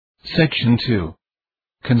Section 2.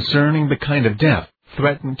 Concerning the kind of death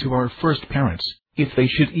threatened to our first parents, if they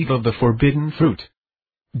should eat of the forbidden fruit.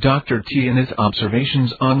 Dr. T in his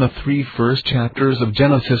observations on the 3 first chapters of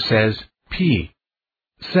Genesis says, p.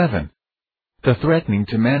 7. The threatening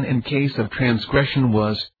to man in case of transgression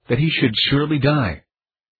was, that he should surely die.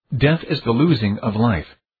 Death is the losing of life.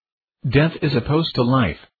 Death is opposed to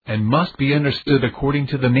life, and must be understood according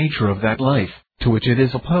to the nature of that life, to which it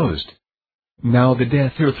is opposed. Now the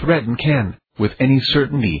death here threatened can, with any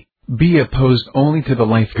certainty, be opposed only to the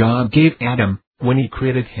life God gave Adam, when he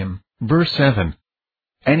created him. Verse 7.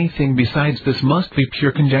 Anything besides this must be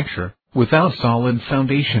pure conjecture, without solid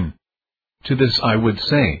foundation. To this I would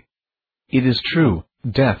say, it is true,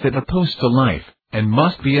 death is opposed to life, and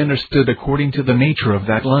must be understood according to the nature of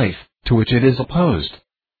that life, to which it is opposed.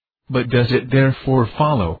 But does it therefore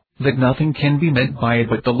follow, that nothing can be meant by it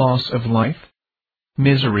but the loss of life?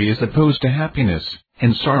 Misery is opposed to happiness,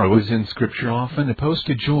 and sorrow is in Scripture often opposed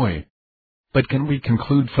to joy. But can we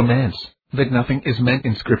conclude from thence, that nothing is meant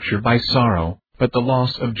in Scripture by sorrow, but the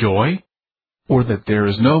loss of joy? Or that there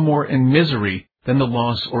is no more in misery, than the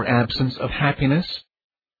loss or absence of happiness?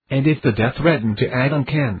 And if the death threatened to Adam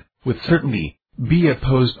can, with certainty, be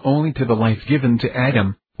opposed only to the life given to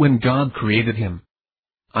Adam, when God created him,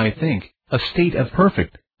 I think, a state of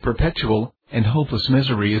perfect, perpetual, and hopeless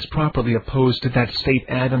misery is properly opposed to that state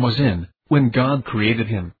Adam was in, when God created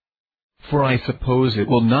him. For I suppose it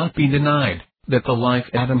will not be denied, that the life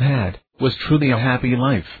Adam had, was truly a happy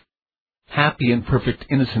life. Happy in perfect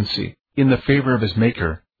innocency, in the favor of his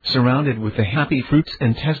Maker, surrounded with the happy fruits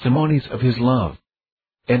and testimonies of his love.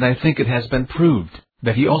 And I think it has been proved,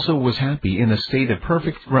 that he also was happy in a state of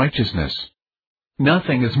perfect righteousness.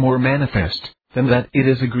 Nothing is more manifest, than that it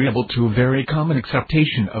is agreeable to a very common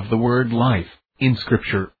acceptation of the word life, in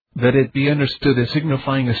Scripture, that it be understood as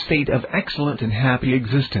signifying a state of excellent and happy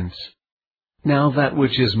existence. Now that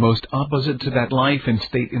which is most opposite to that life and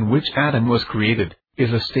state in which Adam was created,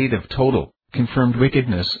 is a state of total, confirmed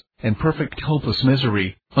wickedness, and perfect hopeless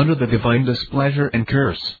misery, under the divine displeasure and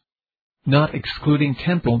curse. Not excluding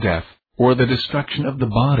temporal death, or the destruction of the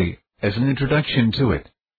body, as an introduction to it.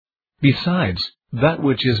 Besides, that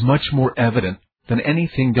which is much more evident than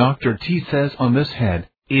anything Dr. T says on this head,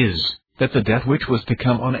 is, that the death which was to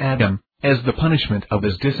come on Adam, as the punishment of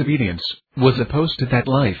his disobedience, was opposed to that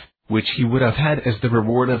life, which he would have had as the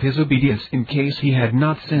reward of his obedience in case he had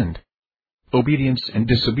not sinned. Obedience and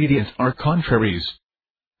disobedience are contraries.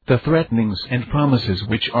 The threatenings and promises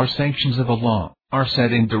which are sanctions of a law, are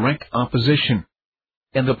set in direct opposition.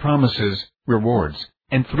 And the promises, rewards,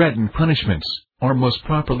 and threatened punishments, are most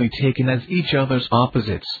properly taken as each other's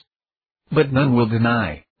opposites. But none will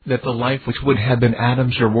deny, that the life which would have been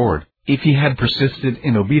Adam's reward, if he had persisted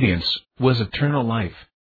in obedience, was eternal life.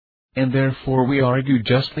 And therefore we argue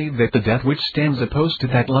justly that the death which stands opposed to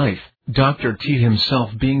that life, Dr. T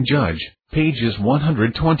himself being judge, pages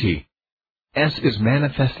 120. Is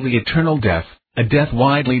manifestly eternal death, a death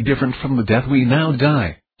widely different from the death we now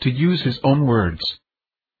die, to use his own words.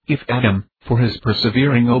 If Adam, for his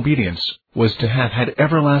persevering obedience, was to have had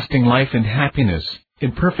everlasting life and happiness,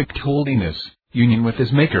 in perfect holiness, union with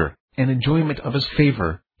his Maker, and enjoyment of his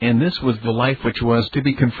favor, and this was the life which was to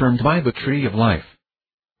be confirmed by the tree of life,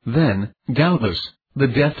 then, doubtless, the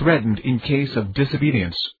death threatened in case of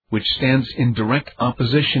disobedience, which stands in direct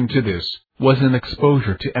opposition to this, was an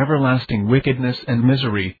exposure to everlasting wickedness and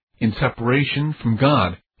misery, in separation from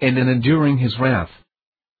God, and in enduring his wrath.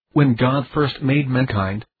 When God first made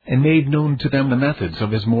mankind, and made known to them the methods of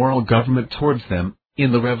his moral government towards them,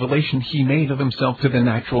 in the revelation he made of himself to the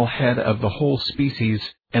natural head of the whole species,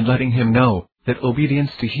 and letting him know that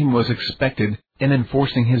obedience to him was expected, and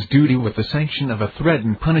enforcing his duty with the sanction of a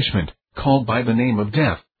threatened punishment, called by the name of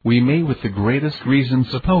death, we may with the greatest reason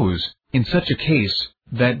suppose, in such a case,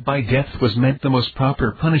 that by death was meant the most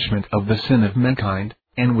proper punishment of the sin of mankind,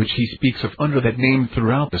 and which he speaks of under that name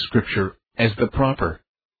throughout the Scripture, as the proper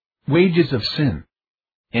wages of sin.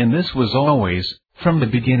 And this was always, from the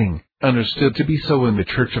beginning, understood to be so in the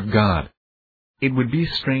Church of God. It would be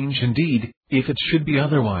strange indeed, if it should be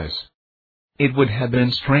otherwise. It would have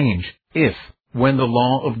been strange, if, when the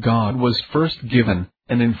law of God was first given,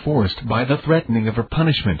 and enforced by the threatening of a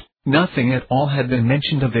punishment, nothing at all had been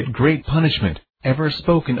mentioned of that great punishment, ever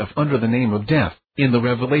spoken of under the name of death, in the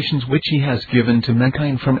revelations which he has given to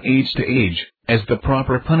mankind from age to age, as the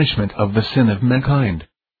proper punishment of the sin of mankind.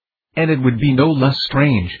 And it would be no less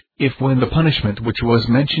strange, if when the punishment which was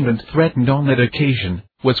mentioned and threatened on that occasion,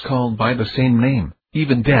 was called by the same name,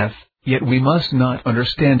 even death, yet we must not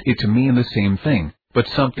understand it to mean the same thing, but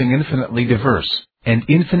something infinitely diverse, and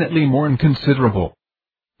infinitely more inconsiderable.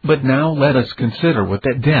 But now let us consider what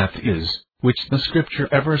that death is, which the Scripture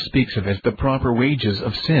ever speaks of as the proper wages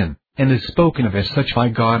of sin, and is spoken of as such by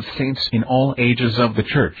God's saints in all ages of the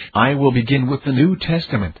Church. I will begin with the New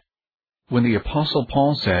Testament. When the Apostle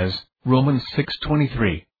Paul says, Romans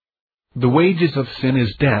 6:23, "The wages of sin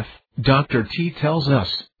is death," Dr. T tells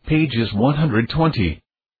us, pages 120,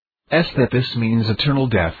 that this means eternal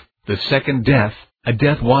death, the second death, a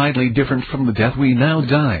death widely different from the death we now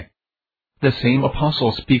die. The same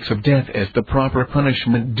apostle speaks of death as the proper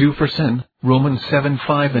punishment due for sin, Romans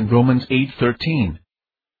 7:5 and Romans 8:13.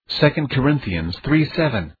 2 Corinthians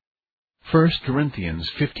 3:7. 1 Corinthians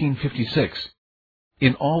 15:56.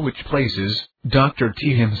 In all which places, Dr.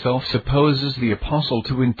 T himself supposes the apostle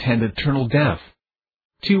to intend eternal death.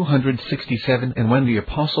 267. And when the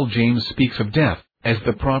apostle James speaks of death as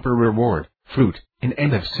the proper reward, fruit, and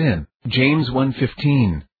end of sin, James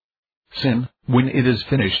 1:15. Sin, when it is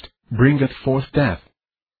finished, bringeth forth death.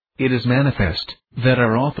 It is manifest that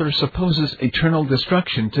our author supposes eternal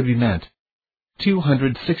destruction to be meant.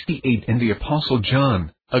 268. And the apostle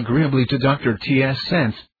John, agreeably to Dr. T.'s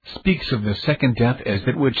sense, speaks of the second death as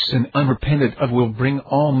that which sin unrepented of will bring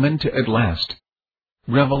all men to at last.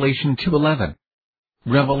 Revelation 2:11.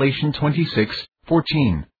 Revelation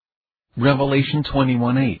 26:14. Revelation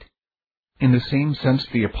 21:8. In the same sense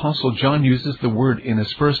the apostle John uses the word in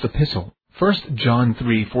his first epistle, 1 John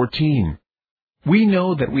 3:14. We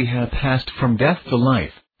know that we have passed from death to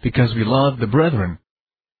life, because we love the brethren.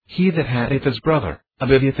 He that hateth his brother,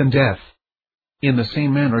 abideth in death. In the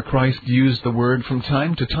same manner Christ used the word from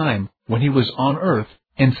time to time, when he was on earth,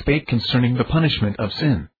 and spake concerning the punishment of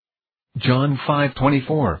sin. John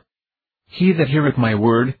 5:24. He that heareth my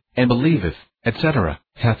word, and believeth, etc.,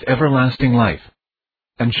 hath everlasting life,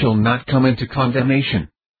 and shall not come into condemnation,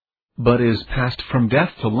 but is passed from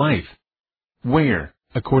death to life. Where,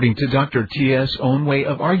 according to Dr. T.'s own way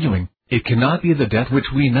of arguing, it cannot be the death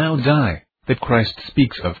which we now die, that Christ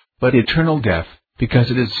speaks of, but eternal death,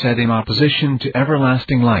 because it is said in opposition to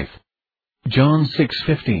everlasting life. John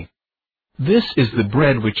 6:50. This is the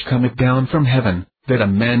bread which cometh down from heaven, that a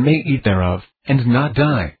man may eat thereof, and not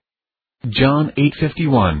die. John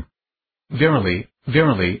 8:51. Verily,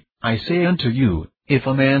 verily, I say unto you, if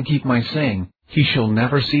a man keep my saying, he shall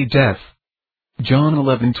never see death. John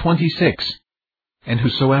 11:26. And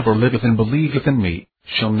whosoever liveth and believeth in me,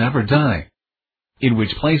 shall never die. In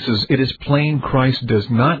which places it is plain Christ does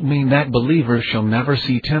not mean that believers shall never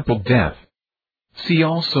see temporal death. See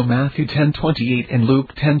also Matthew 10:28 and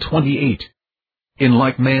Luke 10:28. In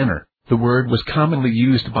like manner, the word was commonly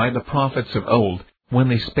used by the prophets of old, when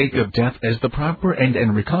they spake of death as the proper end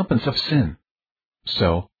and recompense of sin.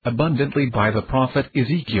 So, abundantly by the prophet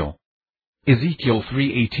Ezekiel. Ezekiel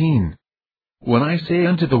 3:18. When I say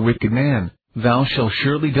unto the wicked man, thou shalt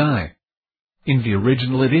surely die. In the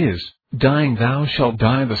original it is, dying thou shalt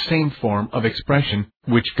die, the same form of expression,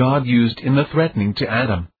 which God used in the threatening to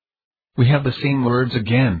Adam. We have the same words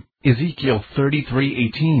again, Ezekiel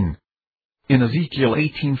 33:18. In Ezekiel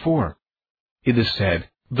 18:4. It is said,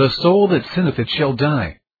 the soul that sinneth it shall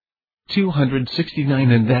die.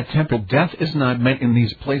 269. And that temporal death is not meant in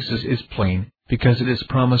these places is plain, because it is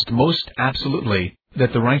promised most absolutely,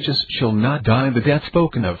 that the righteous shall not die the death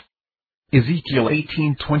spoken of. Ezekiel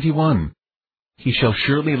 18:21. He shall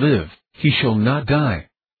surely live, he shall not die.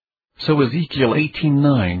 So Ezekiel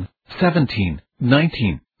 18:9, 17,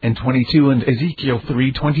 19, and 22 and Ezekiel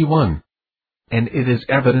 3:21. And it is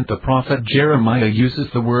evident the prophet Jeremiah uses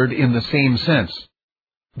the word in the same sense.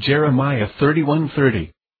 Jeremiah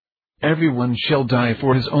 31:30. Everyone shall die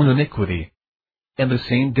for his own iniquity. And the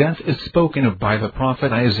same death is spoken of by the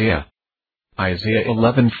prophet Isaiah. Isaiah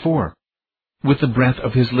 11:4. With the breath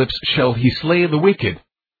of his lips shall he slay the wicked.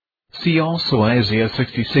 See also Isaiah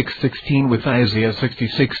 66:16 with Isaiah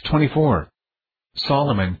 66:24.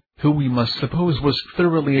 Solomon, who we must suppose was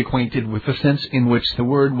thoroughly acquainted with the sense in which the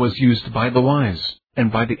word was used by the wise, and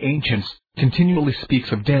by the ancients, continually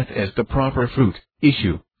speaks of death as the proper fruit,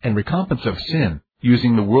 issue, and recompense of sin,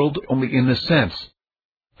 using the word only in this sense.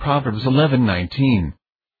 Proverbs 11:19.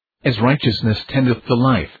 As righteousness tendeth to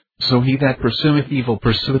life, so he that pursueth evil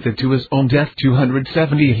pursueth it to his own death.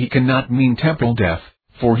 270. He cannot mean temporal death,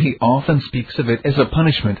 for he often speaks of it as a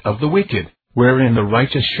punishment of the wicked, wherein the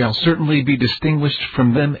righteous shall certainly be distinguished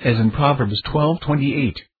from them, as in Proverbs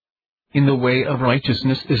 12:28. In the way of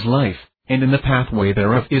righteousness is life, and in the pathway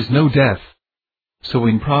thereof is no death. So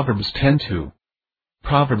in Proverbs 10:2.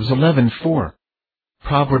 Proverbs 11:4.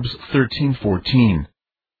 Proverbs 13:14.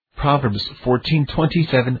 Proverbs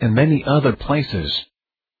 14:27 and many other places.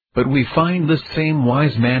 But we find this same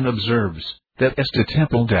wise man observes, that as to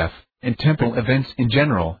temporal death, and temporal events in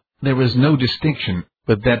general, there is no distinction,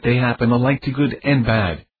 but that they happen alike to good and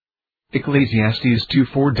bad. Ecclesiastes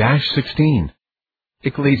 2:4-16.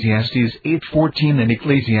 Ecclesiastes 8:14 and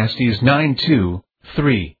Ecclesiastes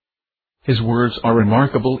 9:2-3. His words are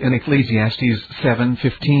remarkable in Ecclesiastes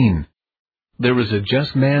 7:15. There is a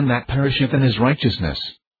just man that perisheth in his righteousness,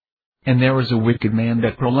 and there is a wicked man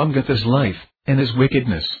that prolongeth his life, and his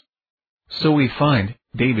wickedness. So we find,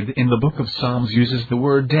 David in the book of Psalms uses the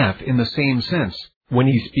word death in the same sense, when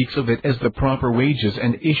he speaks of it as the proper wages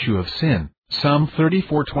and issue of sin. Psalm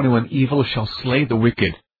 34:21 Evil shall slay the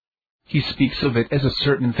wicked. He speaks of it as a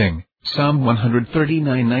certain thing. Psalm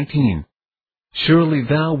 139:19. Surely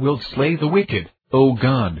thou wilt slay the wicked, O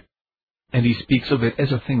God. And he speaks of it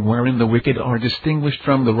as a thing wherein the wicked are distinguished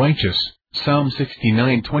from the righteous. Psalm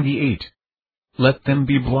 69:28. Let them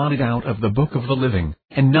be blotted out of the book of the living,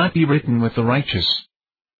 and not be written with the righteous.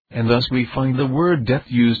 And thus we find the word death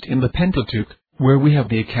used in the Pentateuch, where we have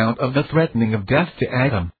the account of the threatening of death to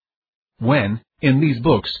Adam. When, in these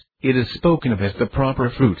books, it is spoken of as the proper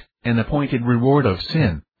fruit, and appointed reward of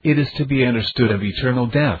sin, it is to be understood of eternal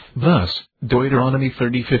death. Thus, Deuteronomy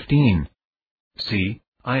 30:15. See,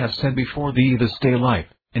 I have set before thee this day life,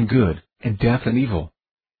 and good, and death and evil.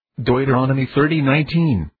 Deuteronomy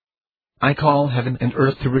 30:19. I call heaven and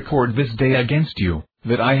earth to record this day against you,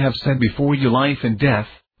 that I have set before you life and death,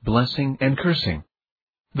 blessing and cursing.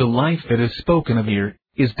 The life that is spoken of here,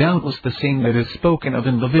 is doubtless the same that is spoken of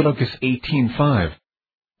in Leviticus 18:5.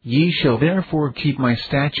 Ye shall therefore keep my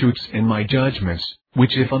statutes and my judgments,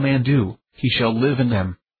 which if a man do, he shall live in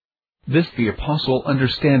them. This the apostle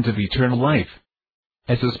understands of eternal life,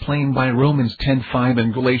 as is plain by Romans 10:5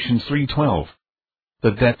 and Galatians 3:12.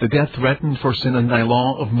 But that the death threatened for sin in thy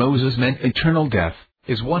law of Moses meant eternal death,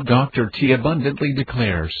 is what Dr. T abundantly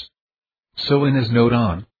declares. So in his note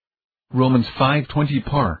on Romans 5:20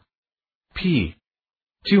 par. p.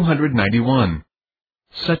 291.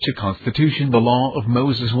 Such a constitution the law of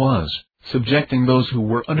Moses was, subjecting those who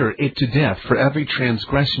were under it to death for every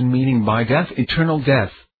transgression, meaning by death eternal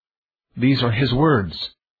death. These are his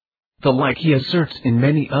words. The like he asserts in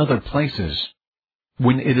many other places.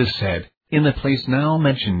 When it is said, in the place now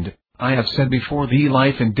mentioned, I have set before thee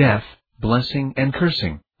life and death, blessing and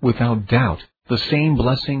cursing, without doubt, the same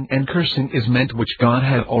blessing and cursing is meant which God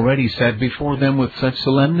had already set before them with such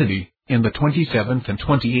solemnity, in the 27th and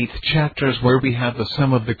 28th chapters, where we have the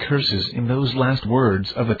sum of the curses in those last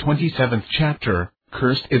words of the 27th chapter,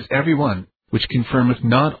 Cursed is every one, which confirmeth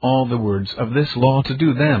not all the words of this law to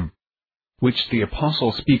do them. Which the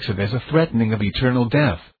apostle speaks of as a threatening of eternal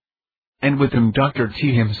death. And with him Dr.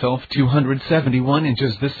 T himself 271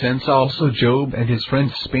 inches this sense also Job and his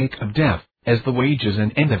friends spake of death, as the wages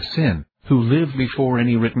and end of sin, who lived before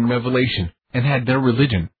any written revelation, and had their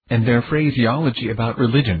religion, and their phraseology about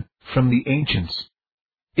religion, from the ancients.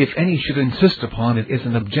 If any should insist upon it as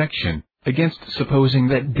an objection, against supposing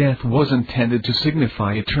that death was intended to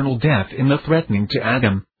signify eternal death in the threatening to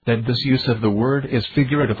Adam, that this use of the word is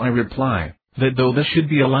figurative, I reply, that though this should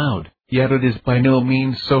be allowed, yet it is by no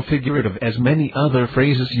means so figurative as many other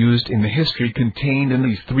phrases used in the history contained in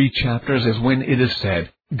these 3 chapters, as when it is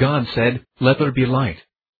said, God said, let there be light.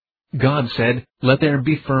 God said, let there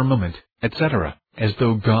be firmament, etc., as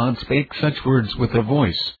though God spake such words with a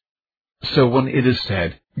voice. So when it is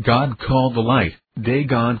said, God called the light, day,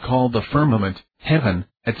 God called the firmament, heaven,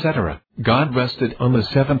 etc., God rested on the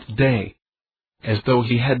 7th day, as though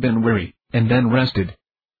he had been weary, and then rested.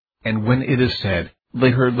 And when it is said,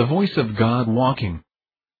 they heard the voice of God walking,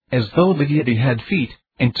 as though the deity had feet,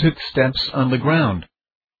 and took steps on the ground.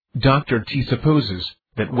 Dr. T supposes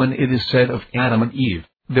that when it is said of Adam and Eve,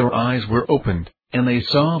 their eyes were opened, and they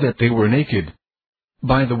saw that they were naked.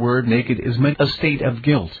 By the word naked is meant a state of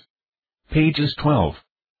guilt. Pages 12.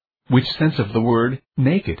 Which sense of the word,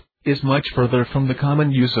 naked, is much further from the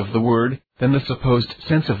common use of the word, than the supposed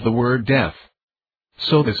sense of the word death.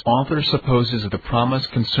 So this author supposes the promise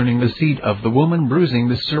concerning the seed of the woman bruising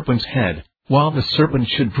the serpent's head, while the serpent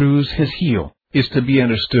should bruise his heel, is to be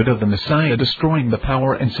understood of the Messiah destroying the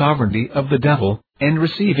power and sovereignty of the devil, and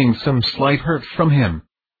receiving some slight hurt from him.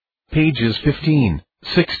 Pages 15,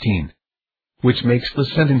 16. Which makes the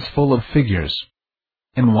sentence full of figures.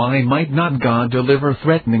 And why might not God deliver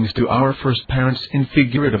threatenings to our first parents in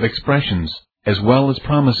figurative expressions, as well as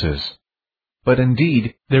promises? But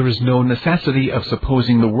indeed, there is no necessity of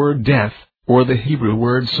supposing the word death, or the Hebrew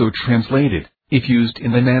word so translated, if used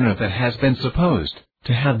in the manner that has been supposed,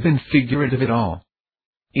 to have been figurative at all.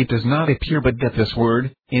 It does not appear but that this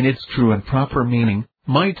word, in its true and proper meaning,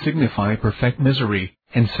 might signify perfect misery,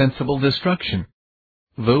 and sensible destruction.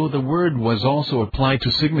 Though the word was also applied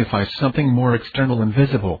to signify something more external and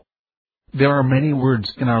visible. There are many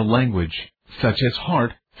words in our language, such as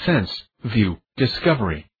heart, sense, view,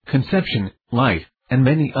 discovery, conception, light, and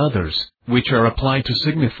many others, which are applied to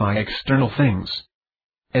signify external things.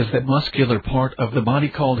 As that muscular part of the body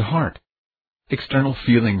called heart. External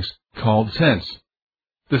feelings, called sense.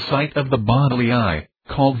 The sight of the bodily eye,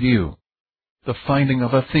 called view. The finding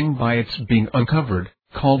of a thing by its being uncovered,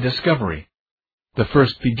 called discovery. The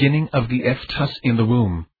first beginning of the fetus in the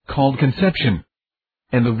womb, called conception.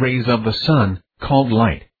 And the rays of the sun, called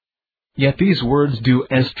light. Yet these words do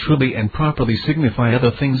as truly and properly signify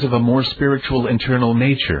other things of a more spiritual internal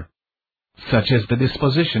nature, such as the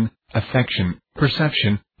disposition, affection,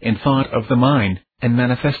 perception, and thought of the mind, and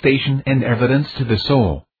manifestation and evidence to the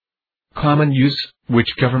soul. Common use,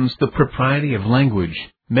 which governs the propriety of language,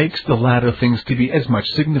 makes the latter things to be as much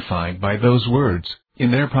signified by those words,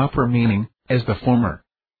 in their proper meaning, as the former.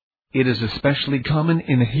 It is especially common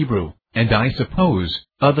in the Hebrew, and I suppose,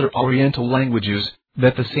 other Oriental languages,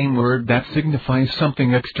 that the same word that signifies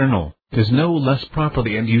something external, does no less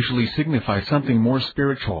properly and usually signify something more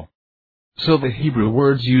spiritual. So the Hebrew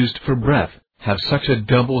words used for breath, have such a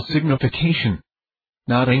double signification.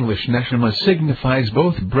 Not English neshama signifies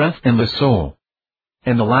both breath and the soul.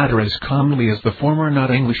 And the latter as commonly as the former.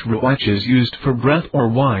 Not English ruach is used for breath or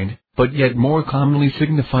wind, but yet more commonly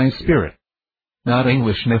signifies spirit. Not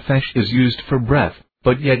English nefesh is used for breath,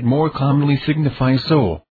 but yet more commonly signifies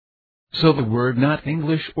soul. So the word not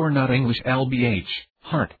English or not English lbh,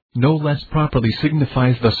 heart, no less properly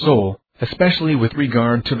signifies the soul, especially with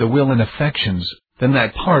regard to the will and affections, than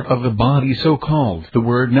that part of the body so called. The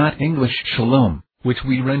word not English shalom, which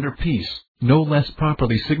we render peace, no less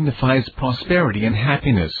properly signifies prosperity and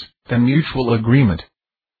happiness, than mutual agreement.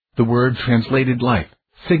 The word translated life,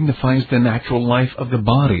 signifies the natural life of the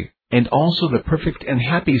body, and also the perfect and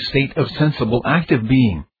happy state of sensible active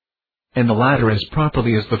being. And the latter as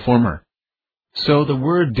properly as the former. So the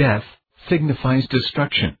word death signifies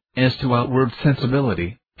destruction, as to outward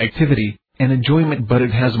sensibility, activity, and enjoyment, but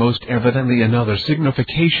it has most evidently another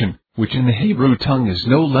signification, which in the Hebrew tongue is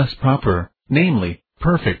no less proper, namely,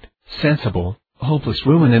 perfect, sensible, hopeless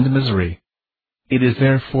ruin and misery. It is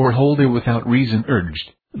therefore wholly without reason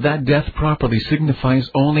urged, that death properly signifies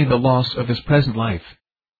only the loss of this present life.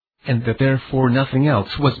 And that therefore nothing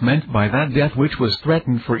else was meant by that death which was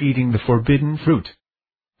threatened for eating the forbidden fruit.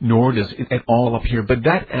 Nor does it at all appear but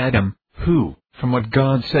that Adam, who, from what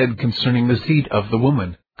God said concerning the seed of the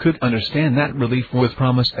woman, could understand that relief was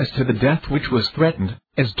promised as to the death which was threatened,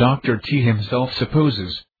 as Dr. T himself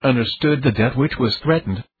supposes, understood the death which was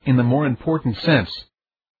threatened, in the more important sense.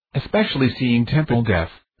 Especially seeing temporal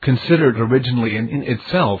death, considered originally and in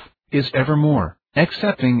itself, is evermore,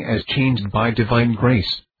 excepting as changed by divine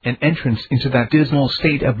grace, an entrance into that dismal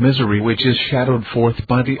state of misery which is shadowed forth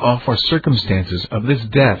by the awful circumstances of this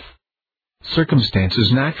death.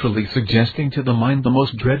 Circumstances naturally suggesting to the mind the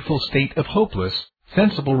most dreadful state of hopeless,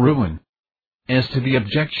 sensible ruin. As to the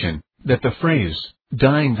objection, that the phrase,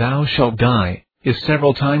 dying thou shalt die, is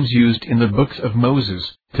several times used in the books of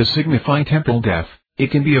Moses, to signify temporal death, it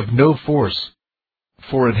can be of no force.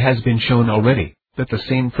 For it has been shown already, that the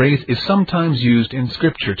same phrase is sometimes used in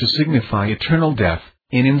Scripture to signify eternal death,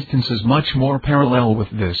 in instances much more parallel with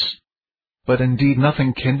this. But indeed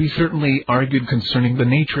nothing can be certainly argued concerning the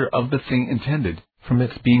nature of the thing intended, from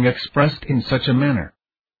its being expressed in such a manner.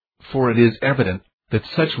 For it is evident, that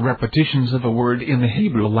such repetitions of a word in the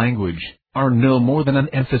Hebrew language, are no more than an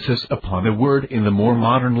emphasis upon a word in the more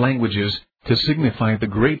modern languages, to signify the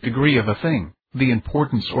great degree of a thing, the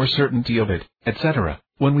importance or certainty of it, etc.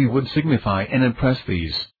 When we would signify and impress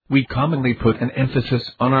these, we commonly put an emphasis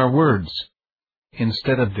on our words.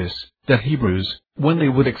 Instead of this, the Hebrews, when they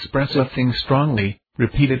would express a thing strongly,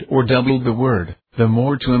 repeated or doubled the word, the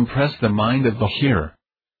more to impress the mind of the hearer.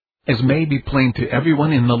 As may be plain to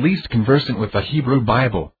everyone in the least conversant with the Hebrew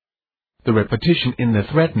Bible. The repetition in the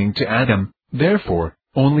threatening to Adam, therefore,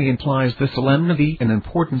 only implies the solemnity and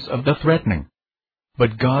importance of the threatening.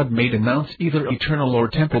 But God may announce either eternal or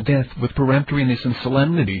temporal death with peremptoriness and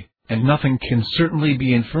solemnity, and nothing can certainly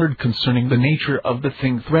be inferred concerning the nature of the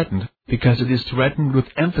thing threatened, because it is threatened with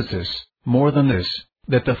emphasis. More than this,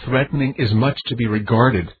 that the threatening is much to be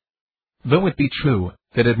regarded. Though it be true,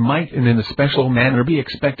 that it might in an especial manner be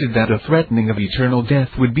expected that a threatening of eternal death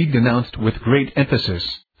would be denounced with great emphasis,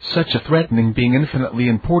 such a threatening being infinitely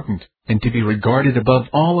important, and to be regarded above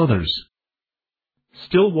all others.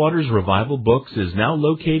 Still Waters Revival Books is now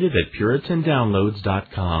located at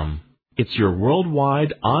PuritanDownloads.com. It's your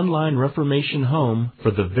worldwide online Reformation home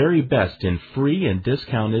for the very best in free and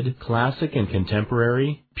discounted classic and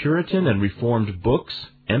contemporary, Puritan and Reformed books,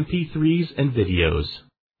 MP3s, and videos.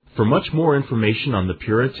 For much more information on the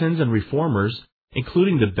Puritans and Reformers,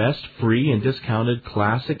 including the best free and discounted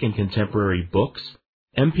classic and contemporary books,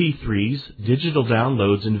 MP3s, digital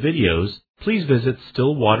downloads, and videos, please visit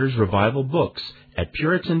Still Waters Revival Books at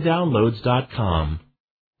PuritanDownloads.com.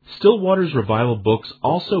 Still Waters Revival Books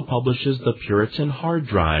also publishes the Puritan Hard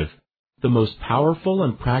Drive, the most powerful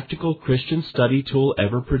and practical Christian study tool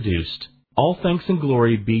ever produced. All thanks and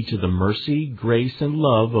glory be to the mercy, grace, and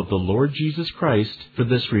love of the Lord Jesus Christ for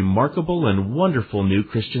this remarkable and wonderful new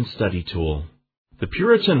Christian study tool. The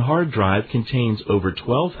Puritan Hard Drive contains over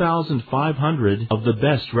 12,500 of the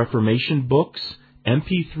best Reformation books,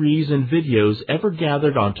 MP3s, and videos ever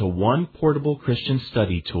gathered onto one portable Christian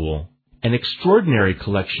study tool. An extraordinary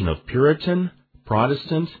collection of Puritan,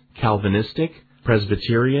 Protestant, Calvinistic,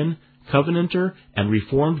 Presbyterian, Covenanter, and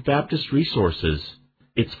Reformed Baptist resources.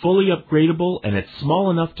 It's fully upgradable and it's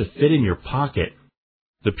small enough to fit in your pocket.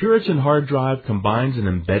 The Puritan Hard Drive combines an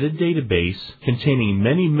embedded database containing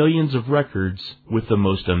many millions of records with the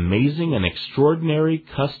most amazing and extraordinary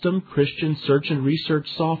custom Christian search and research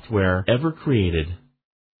software ever created.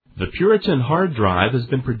 The Puritan Hard Drive has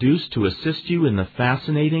been produced to assist you in the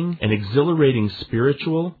fascinating and exhilarating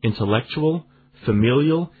spiritual, intellectual,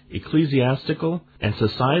 familial, ecclesiastical, and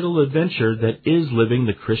societal adventure that is living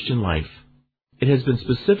the Christian life. It has been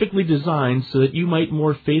specifically designed so that you might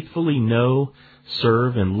more faithfully know,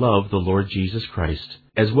 serve, and love the Lord Jesus Christ,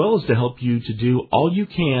 as well as to help you to do all you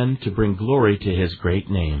can to bring glory to His great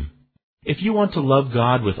name. If you want to love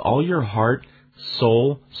God with all your heart,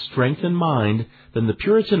 soul, strength, and mind, then the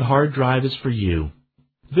Puritan Hard Drive is for you.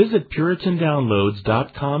 Visit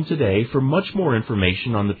PuritanDownloads.com today for much more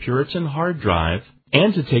information on the Puritan Hard Drive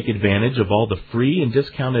and to take advantage of all the free and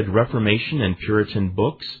discounted Reformation and Puritan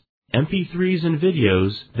books, MP3s, and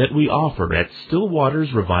videos that we offer at Still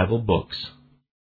Waters Revival Books.